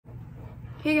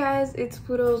Hey guys, it's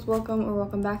Pluto's.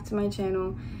 Welcome back to my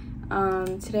channel.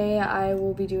 Today I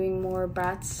will be doing more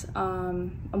Bratz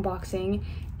unboxing,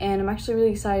 and I'm actually really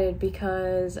excited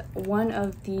because one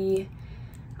of the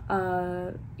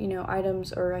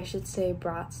items, or I should say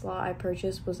Bratz lot I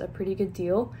purchased was a pretty good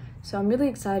deal. So I'm really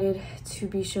excited to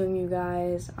be showing you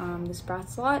guys this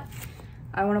Bratz lot.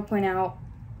 I want to point out,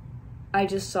 I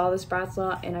just saw this Bratz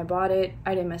lot and I bought it.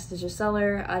 I didn't message the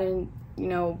seller. I didn't,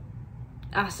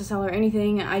 ask the seller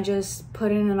anything. I just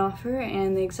put in an offer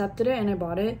and they accepted it and I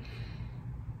bought it.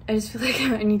 I just feel like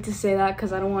I need to say that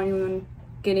because I don't want anyone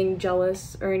getting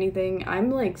jealous or anything.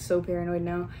 I'm like so paranoid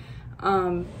now.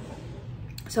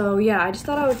 So yeah, I just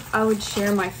thought I would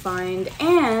share my find,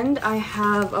 and I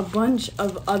have a bunch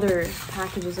of other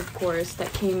packages, of course,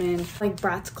 that came in, like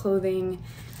Bratz clothing.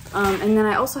 And then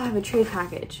I also have a trade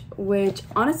package, which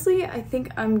honestly I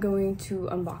think I'm going to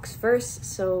unbox first,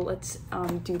 so let's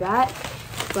do that.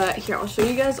 But here, I'll show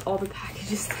you guys all the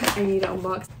packages that I need to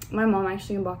unbox. My mom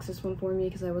actually unboxed this one for me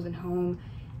because I wasn't home,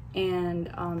 and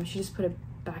she just put it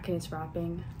back in its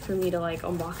wrapping for me to like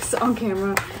unbox on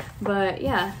camera. But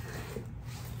yeah,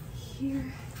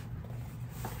 here,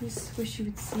 I just wish you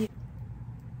would see it.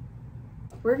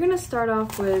 We're gonna start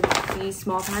off with these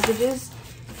small packages,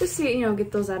 just to,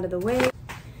 get those out of the way.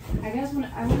 I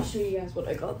want to show you guys what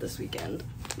I got this weekend.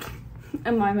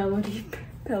 A My Melody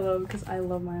pillow, because I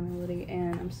love My Melody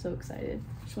and I'm so excited.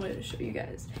 Just wanted to show you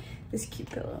guys this cute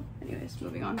pillow. Anyways,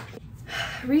 moving on.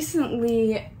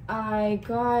 Recently, I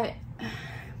got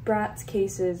Bratz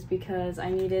cases because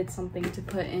I needed something to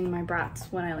put in my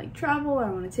Bratz when I like travel, or I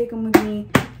want to take them with me.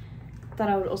 Thought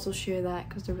I would also share that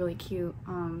because they're really cute.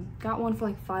 Got one for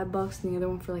like $5 and the other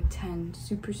one for like 10.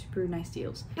 Super nice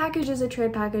deals. Package is a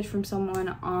trade package from someone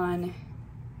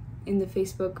in the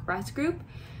Facebook Bratz group.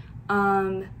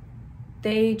 I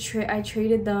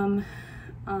traded them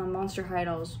Monster High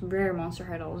dolls, rare Monster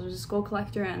High dolls. It was a Skull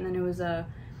Collector, and then it was a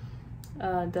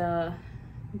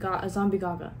Zombie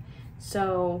Gaga.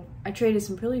 So I traded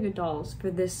some really good dolls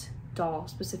for this doll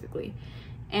specifically,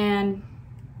 and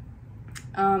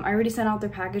I already sent out their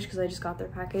package because I just got their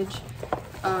package.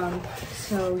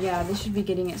 So yeah, they should be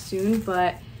getting it soon,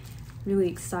 but really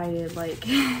excited. Like,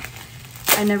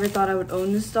 I never thought I would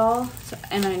own this doll,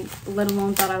 and I let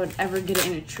alone thought I would ever get it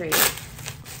in a trade.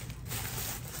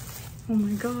 Oh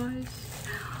my gosh.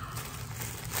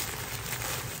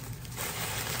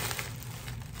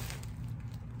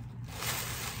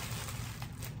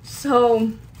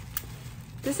 So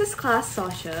this is Class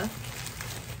Sasha.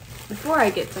 Before I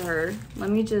get to her, let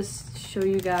me just show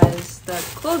you guys the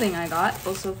clothing I got,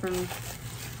 also from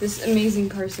this amazing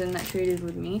person that traded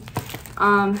with me.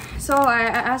 So I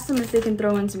asked them if they can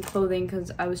throw in some clothing because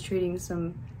I was trading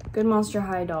some good Monster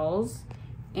High dolls,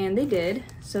 and they did.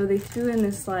 So they threw in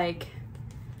this like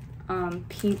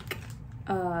pink,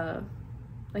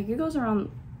 like it goes around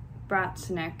Bratz's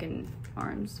neck and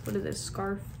arms. What is this,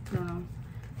 scarf? I don't know.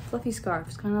 Fluffy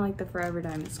scarves, kind of like the Forever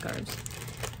Diamond scarves.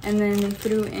 And then they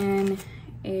threw in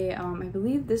a, I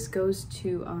believe this goes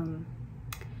to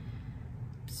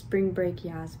Spring Break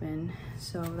Yasmin,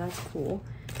 so that's cool.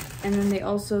 And then they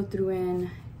also threw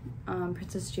in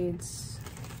Princess Jade's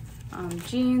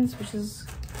jeans, which is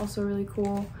also really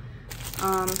cool.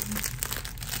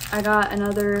 I got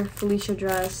another Felicia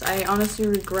dress. I honestly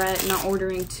regret not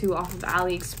ordering two off of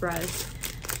AliExpress.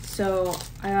 So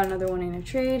I got another one in a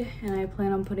trade, and I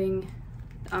plan on putting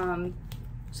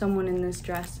someone in this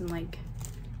dress and like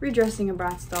redressing a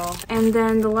Bratz doll. And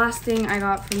then the last thing I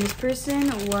got from this person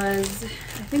was,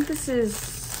 I think this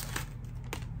is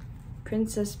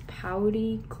Princess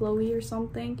Pouty Chloe or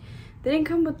something. They didn't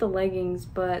come with the leggings,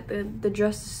 but the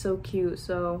dress is so cute,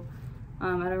 so I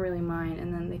don't really mind.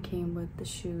 And then they came with the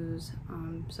shoes,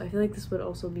 so I feel like this would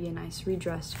also be a nice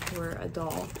redress for a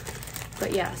doll.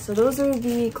 But yeah, so those are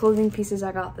the clothing pieces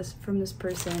I got from this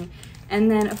person. And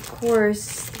then of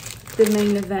course, the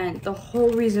main event, the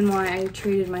whole reason why I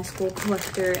traded my Skull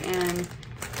Collector and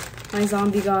my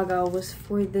Zombie Gaga was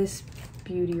for this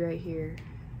beauty right here.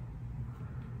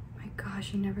 My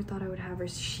gosh, I never thought I would have her.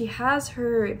 She has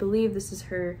her, I believe this is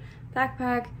her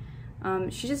backpack.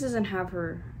 She just doesn't have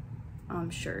her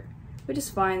shirt, which is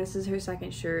fine. This is her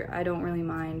second shirt. I don't really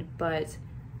mind, but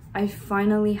I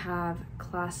finally have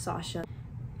Class Sasha.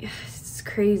 It's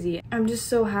crazy. I'm just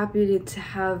so happy to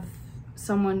have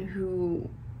someone who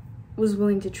was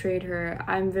willing to trade her.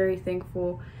 I'm very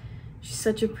thankful. She's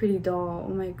such a pretty doll.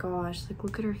 Oh my gosh, like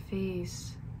look at her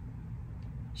face.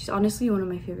 She's honestly one of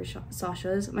my favorite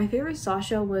Sashas. My favorite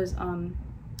Sasha was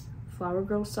Flower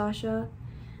Girl Sasha,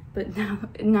 but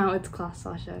now it's Class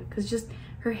Sasha, because just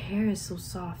her hair is so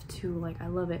soft too. Like, I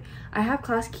love it. I have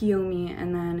Class Kiyomi,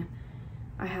 and then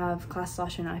I have Class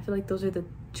Sasha, and I feel like those are the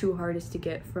two hardest to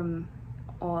get from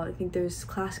all. I think there's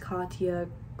Class Katya,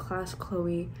 Class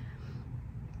Chloe,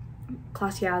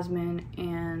 Class Yasmin,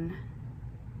 and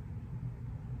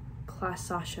Class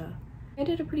Sasha. I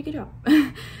did a pretty good job.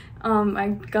 I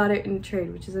got it in a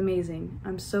trade, which is amazing.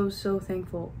 I'm so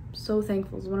thankful. So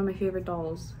thankful. It's one of my favorite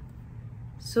dolls.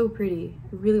 So pretty.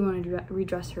 I really want to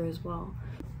redress her as well.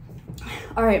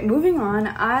 All right, moving on.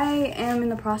 I am in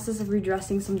the process of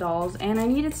redressing some dolls, and I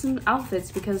needed some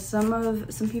outfits because some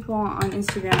people on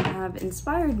Instagram have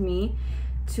inspired me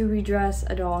to redress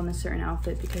a doll in a certain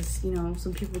outfit because, you know,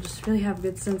 some people just really have a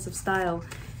good sense of style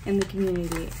in the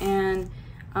community. And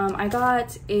I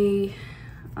got a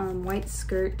white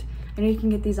skirt. I know you can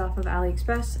get these off of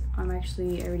AliExpress. I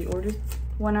already ordered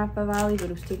one off of Ali, but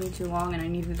it was taking too long and I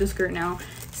needed the skirt now.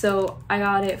 So I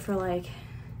got it for like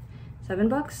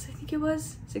 $7, I think it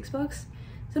was, $6. So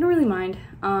I don't really mind.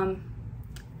 I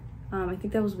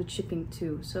think that was with shipping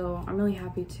too. So I'm really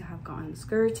happy to have gotten the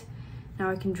skirt. Now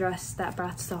I can dress that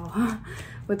Bratz doll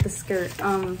with the skirt.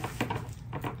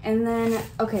 And then,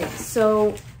 okay,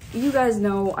 so you guys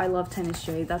know I love Tennis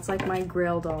Jade. That's like my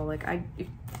grail doll.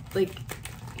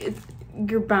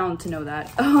 You're bound to know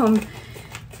that.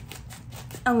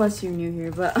 Unless you're new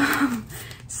here, but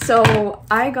so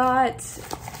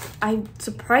I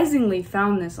surprisingly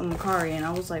found this on Mercari and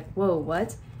I was like, whoa,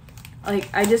 what? Like,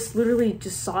 I just literally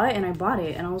just saw it and I bought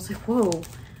it and I was like, whoa.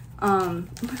 Oh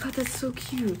my god, that's so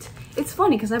cute. It's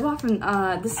funny because I bought from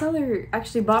the seller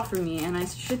actually bought from me and I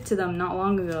shipped to them not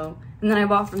long ago, and then I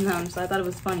bought from them, so I thought it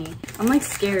was funny. I'm like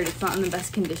scared it's not in the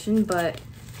best condition, but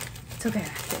it's okay.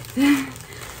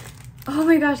 Oh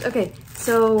my gosh. Okay,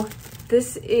 so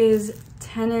this is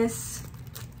Tennis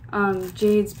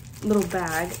Jade's little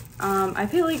bag. I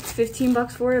paid like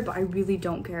 $15 for it, but I really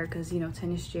don't care because, you know,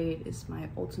 Tennis Jade is my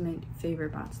ultimate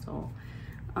favorite Bratz doll.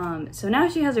 So now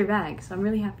she has her bag, so I'm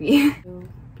really happy. So,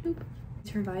 bloop. It's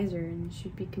her visor and it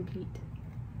should be complete.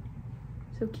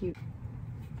 So cute.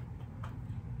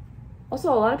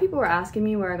 Also, a lot of people were asking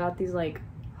me where I got these like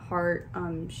heart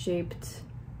shaped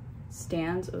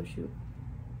stands. Oh shoot.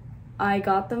 I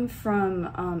got them from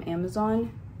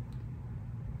Amazon.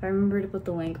 If I remember to put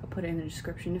the link, I'll put it in the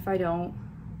description. If I don't,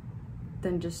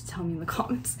 then just tell me in the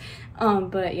comments.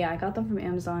 But yeah, I got them from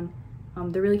Amazon.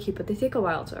 They're really cute, but they take a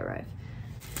while to arrive.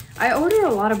 I order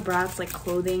a lot of Bratz like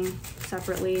clothing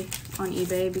separately on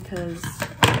eBay because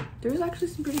there's actually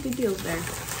some pretty good deals there.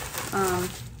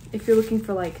 If you're looking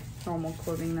for like normal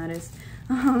clothing, that is.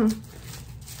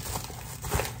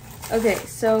 Okay,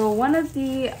 so one of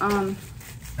the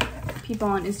people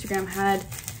on Instagram had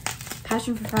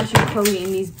Passion for Fashion Chloe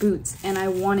in these boots, and I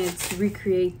wanted to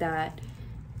recreate that.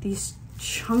 These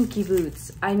chunky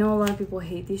boots. I know a lot of people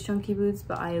hate these chunky boots,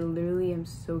 but I literally am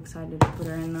so excited to put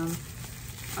her in them.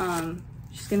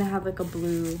 She's gonna have like a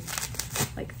blue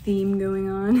like theme going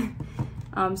on.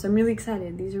 So I'm really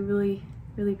excited. These are really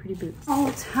pretty boots.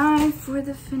 All time for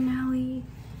the finale,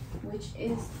 which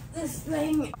is this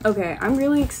thing. Okay, I'm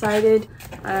really excited.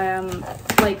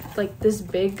 Like this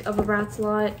big of a Bratz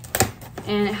lot,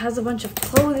 and it has a bunch of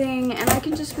clothing, and I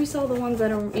can just resell the ones I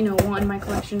don't, you know, want in my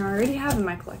collection or already have in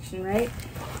my collection, right?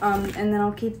 And then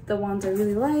I'll keep the ones I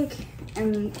really like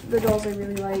and the dolls I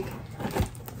really like.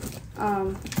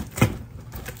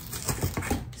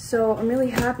 So I'm really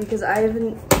happy because I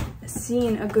haven't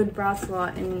seen a good Bratz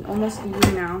lot in almost a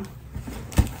year now.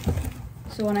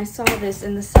 So when I saw this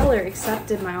and the seller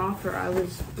accepted my offer, I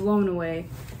was blown away.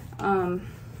 Oh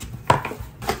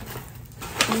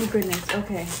goodness,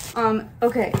 okay.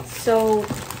 Okay, so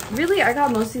really I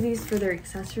got most of these for their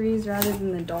accessories rather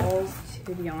than the dolls,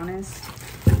 to be honest.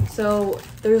 So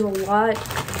there's a lot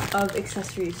of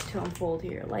accessories to unfold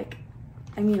here, like,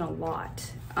 I mean a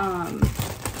lot.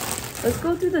 Let's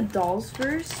go through the dolls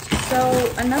first.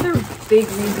 So another big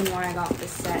reason why I got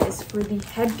this set is for the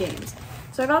head games.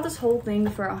 So I got this whole thing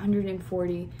for $140,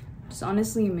 which is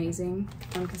honestly amazing.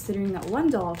 Considering that one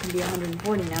doll can be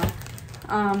 $140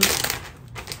 now.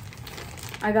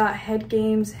 I got Head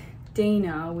Games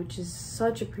Dana, which is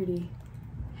such a pretty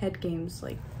Head Games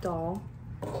like doll.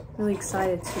 Really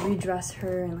excited to redress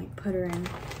her and like put her in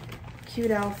a cute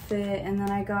outfit. And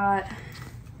then I got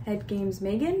Head Games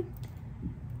Megan.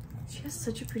 She has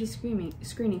such a pretty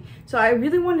screening. So I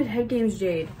really wanted Head Games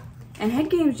Jade, and Head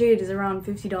Games Jade is around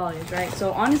 $50, right?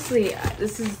 So honestly,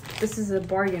 this is a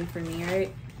bargain for me,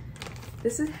 right?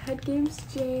 This is Head Games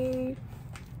Jade.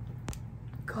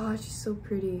 God, she's so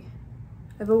pretty.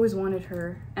 I've always wanted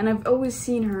her, and I've always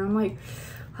seen her. I'm like,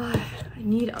 oh,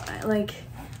 I'm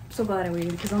so glad I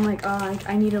waited because I'm like, oh,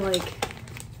 I need to like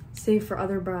save for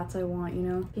other Bratz I want, you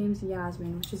know? Games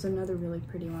Yasmin, which is another really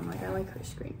pretty one. Like, I like her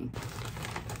screening.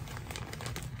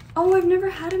 Oh, I've never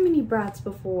had a mini Bratz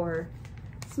before.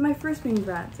 This is my first mini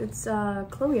Bratz. It's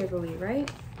Chloe, I believe,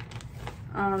 right?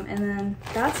 And then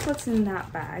that's what's in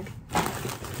that bag.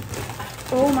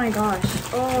 Oh my gosh.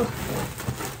 Oh,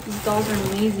 these dolls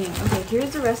are amazing. Okay,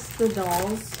 here's the rest of the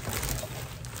dolls.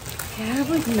 Okay, I have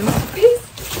like no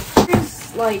space.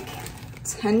 Here's like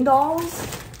 10 dolls.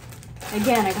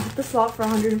 Again, I got this lot for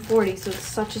 140, so it's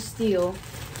such a steal.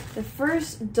 The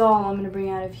first doll I'm gonna bring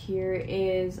out of here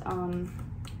is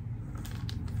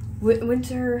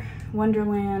Winter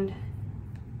Wonderland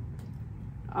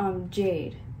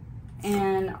Jade.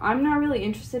 And I'm not really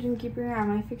interested in keeping her. I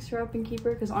might fix her up and keep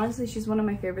her because honestly she's one of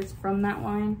my favorites from that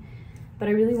line. But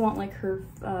I really want like her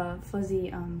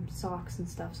fuzzy socks and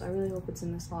stuff, so I really hope it's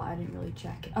in this lot. I didn't really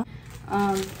check.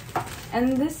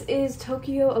 And this is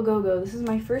Tokyo A Go Go. This is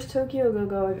my first Tokyo A Go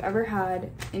Go I've ever had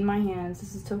in my hands.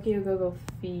 This is Tokyo A Go Go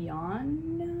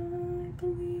Fiona, I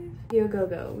believe. Tokyo A Go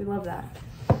Go. We love that.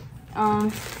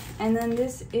 And then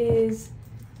this is,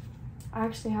 I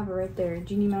actually have it right there,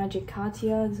 Genie Magic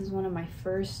Katya. This is one of my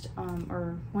first,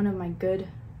 or one of my good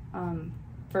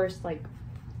first like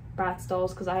Bratz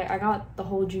dolls, because I got the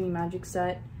whole Genie Magic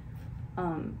set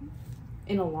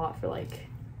in a lot for like,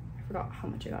 I forgot how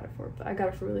much I got it for, but I got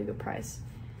it for a really good price.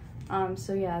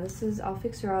 So yeah, this is, I'll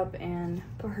fix her up and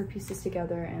put her pieces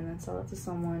together and then sell it to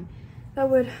someone that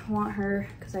would want her,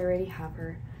 because I already have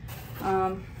her.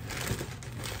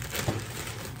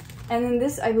 And then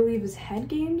this, I believe, is Head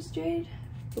Games Jade.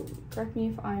 Correct me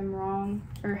if I'm wrong.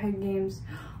 Or Head Games.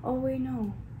 Oh, wait,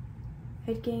 no.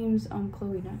 Head Games,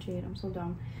 Chloe, not Jade. I'm so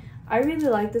dumb. I really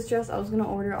like this dress. I was going to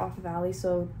order it off of Ali.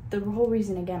 So the whole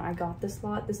reason, again, I got this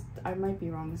lot. I might be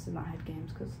wrong. This is not Head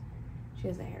Games because she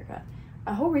has a haircut.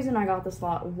 The whole reason I got this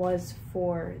lot was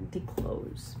for the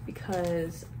clothes.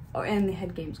 Because, oh, and the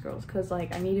Head Games girls. Because,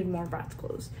 like, I needed more Bratz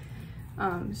clothes.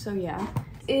 So yeah.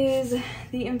 Is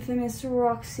the infamous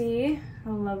Roxy. I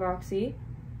love Roxy.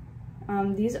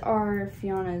 These are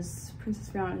Fiona's, Princess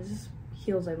Fiona's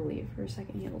heels, I believe, her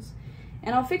second heels.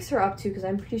 And I'll fix her up too, because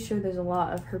I'm pretty sure there's a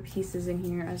lot of her pieces in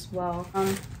here as well.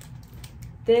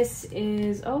 This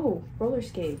is, oh, roller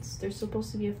skates. There's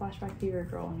supposed to be a Flashback Fever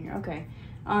girl in here. Okay.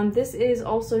 This is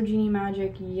also Genie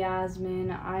Magic Yasmin.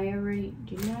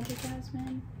 Genie Magic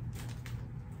Yasmin?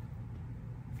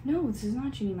 No, this is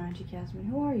not Genie Magic Yasmin.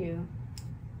 Who are you?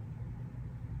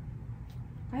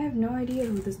 I have no idea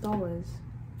who this doll is.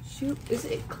 Shoot, is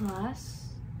it Class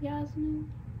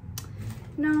Yasmin?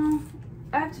 No,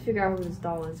 I have to figure out who this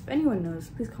doll is. If anyone knows,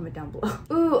 please comment down below.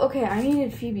 Ooh, okay, I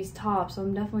needed Phoebe's top, so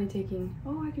I'm definitely taking,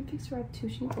 oh, I can fix her up too.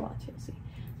 She needs a lot of TLC.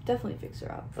 Definitely fix her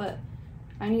up, but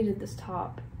I needed this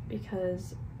top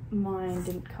because mine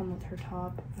didn't come with her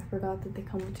top. I forgot that they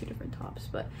come with two different tops,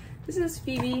 but this is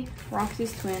Phoebe,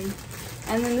 Roxy's twin,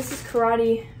 and then this is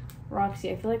Karate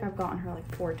Roxy. I feel like I've gotten her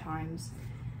like 4 times.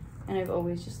 And I've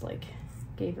always just like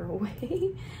gave her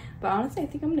away. But honestly, I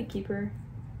think I'm gonna keep her.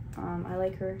 I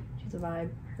like her. She's a vibe.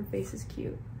 Her face is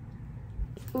cute.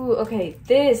 Ooh, okay.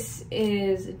 This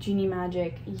is Genie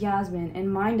Magic Yasmin,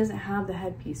 and mine doesn't have the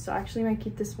headpiece, so I actually might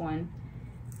keep this one.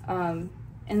 And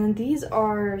then these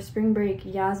are Spring Break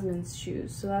Yasmin's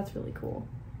shoes, so that's really cool.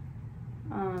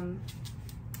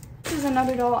 This is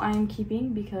another doll I am keeping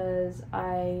because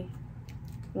I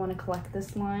want to collect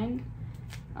this line.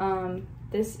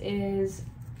 This is,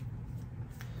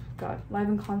 God, Live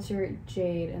in Concert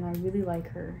Jade, and I really like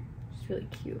her. She's really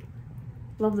cute.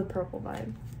 Love the purple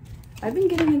vibe. I've been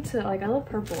getting into, like, I love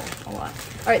purple a lot.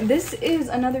 All right, this is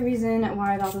another reason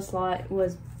why I got this lot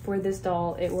was for this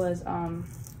doll. It was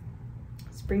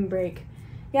Spring Break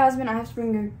Yasmin. I have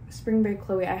Spring Break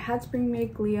Chloe. I had Spring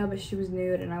Break Leah, but she was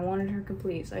nude, and I wanted her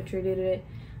complete, so I traded it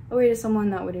away to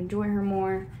someone that would enjoy her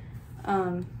more,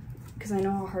 because I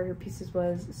know how hard her pieces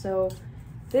was. So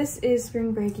this is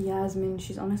Spring Break Yasmin.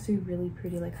 She's honestly really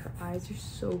pretty. Like, her eyes are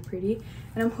so pretty.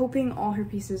 And I'm hoping all her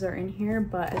pieces are in here,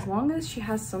 but as long as she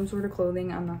has some sort of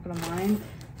clothing, I'm not gonna mind.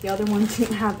 The other one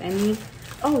didn't have any.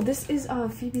 Oh, this is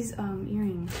Phoebe's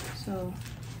earring. So,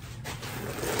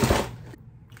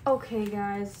 okay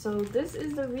guys, so this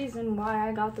is the reason why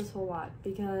I got this whole lot,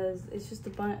 because it's just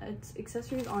it's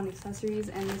accessories on accessories,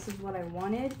 and this is what I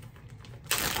wanted.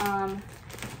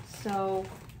 So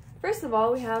first of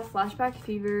all, we have Flashback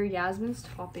Fever Yasmin's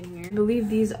top in here. I believe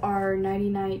these are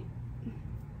 99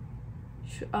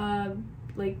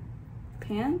 like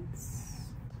pants.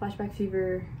 Flashback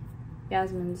Fever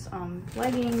Yasmin's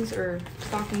leggings or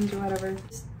stockings or whatever.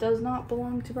 This does not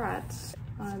belong to Bratz.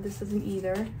 This doesn't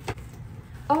either.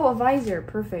 Oh, a visor,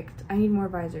 perfect. I need more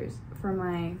visors for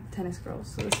my tennis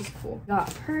girls, so this is cool.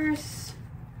 Got a purse,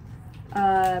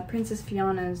 Princess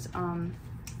Fiona's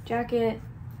jacket.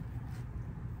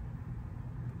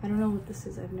 I don't know what this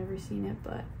is. I've never seen it,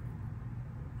 but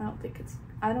I don't think it's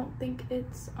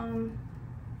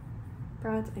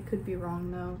Bratz. I could be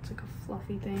wrong though. It's like a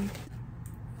fluffy thing.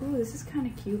 Oh, this is kind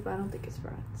of cute, but I don't think it's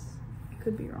Bratz. I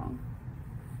could be wrong.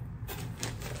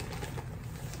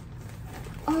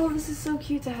 Oh, this is so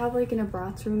cute to have like in a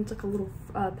Bratz room. It's like a little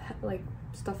like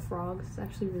stuffed frog. It's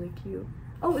actually really cute.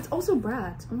 Oh, it's also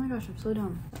Bratz. Oh my gosh, I'm so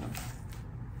dumb.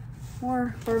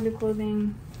 More Barbie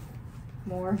clothing.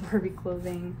 More Barbie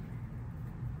clothing.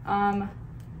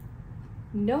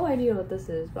 No idea what this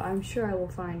is, but I'm sure I will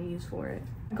find a use for it.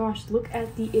 Gosh, look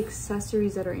at the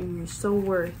accessories that are in here. So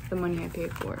worth the money I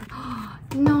paid for.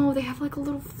 No, they have like a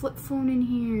little flip phone in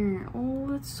here. Oh,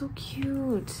 that's so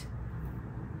cute.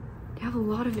 They have a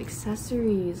lot of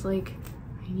accessories. Like,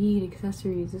 I need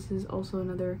accessories. This is also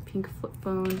another pink flip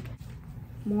phone.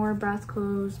 More Bratz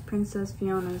clothes. Princess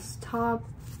Fiona's top.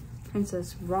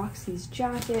 Princess Roxy's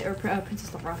jacket. Or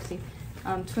Princess not Roxy.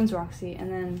 Twins Roxy.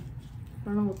 And then, I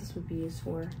don't know what this would be used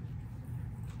for,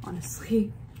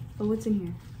 honestly. Oh, what's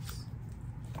in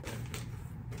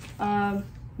here?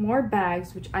 More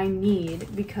bags, which I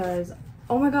need because,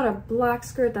 oh my god, a black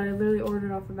skirt that I literally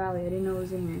ordered off of Ali. I didn't know it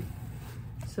was in here.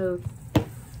 So,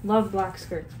 love black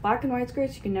skirts. Black and white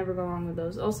skirts, you can never go wrong with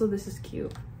those. Also, this is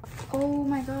cute. Oh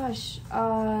my gosh.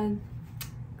 God,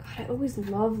 I always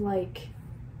love like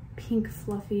pink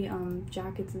fluffy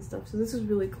jackets and stuff. So this is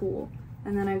really cool.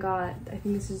 And then I got, I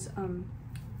think this is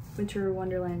Winter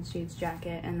Wonderland Jade's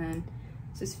jacket, and then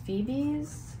this is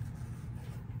Phoebe's,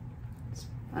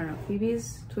 I don't know,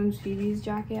 Phoebe's, Twins Phoebe's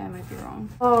jacket. I might be wrong.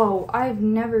 Oh, I've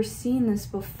never seen this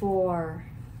before.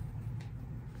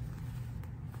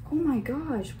 Oh my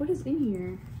gosh, what is in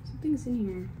here? Something's in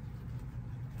here.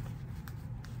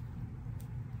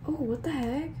 Oh, what the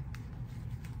heck?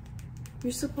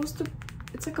 You're supposed to,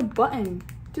 it's like a button.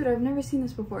 Dude, I've never seen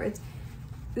this before.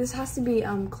 This has to be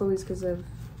Chloe's because of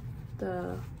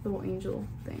the little angel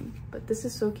thing. But this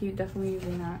is so cute. Definitely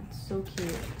using that. It's so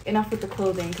cute. Enough with the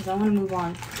clothing because I want to move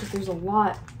on because there's a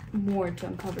lot more to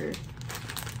uncover.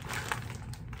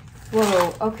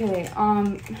 Whoa, okay.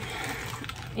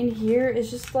 In here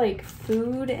is just like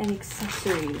food and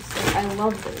accessories. Like, I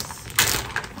love this.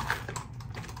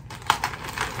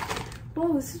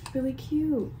 Whoa, this is really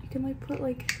cute. You can like put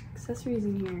like accessories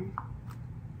in here.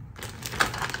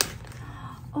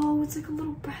 Oh, it's like a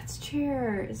little Bratz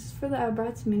chair. Is this for the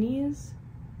Bratz minis?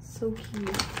 So cute.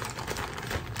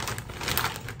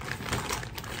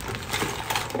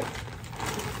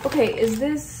 Okay, is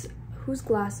this, whose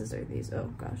glasses are these?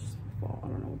 Oh gosh, well, I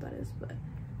don't know what that is, but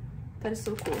that is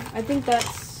so cool. I think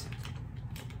that's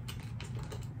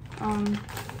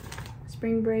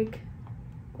spring break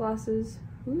glasses.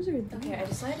 Whose are those? Okay, I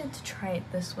decided to try it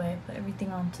this way, put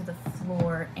everything onto the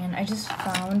floor, and I just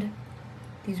found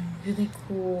these really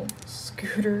cool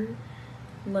scooter,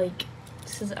 like,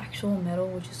 this is actual metal,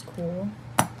 which is cool.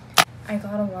 I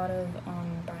got a lot of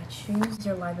Bratz shoes. These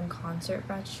are live in concert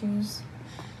Bratz shoes.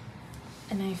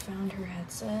 And I found her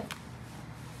headset.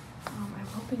 I'm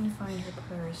hoping to find her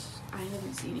purse. I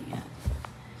haven't seen it yet.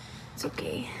 It's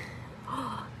okay.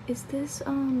 Is this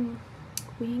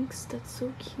Winx? That's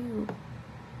so cute.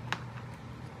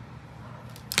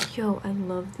 Yo, I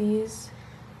love these.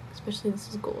 Especially this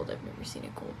is gold. I've never seen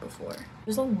it gold before.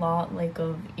 There's a lot like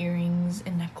of earrings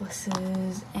and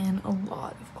necklaces and a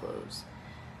lot of clothes.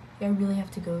 I really have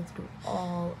to go through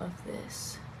all of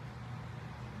this.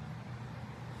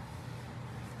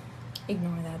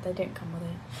 Ignore that. That didn't come with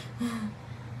it.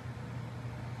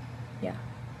 Yeah,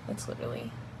 that's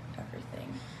literally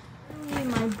everything. Really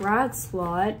my Bratz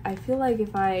slot. I feel like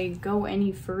if I go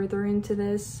any further into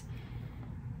this,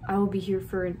 I will be here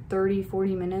for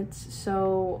 30-40 minutes.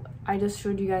 So I just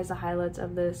showed you guys the highlights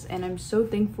of this, and I'm so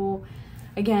thankful.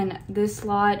 Again, this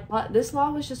lot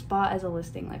was just bought as a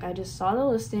listing. Like, I just saw the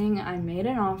listing, I made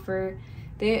an offer.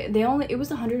 It was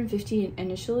 150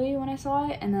 initially when I saw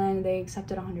it, and then they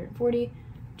accepted 140,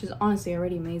 which is honestly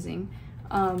already amazing.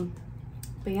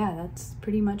 But yeah, that's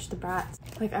pretty much the Bratz.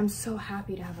 Like, I'm so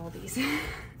happy to have all these.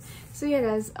 So yeah,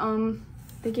 guys,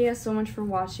 thank you guys so much for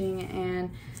watching,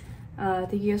 and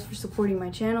thank you guys for supporting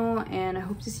my channel, and I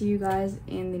hope to see you guys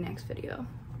in the next video.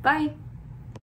 Bye!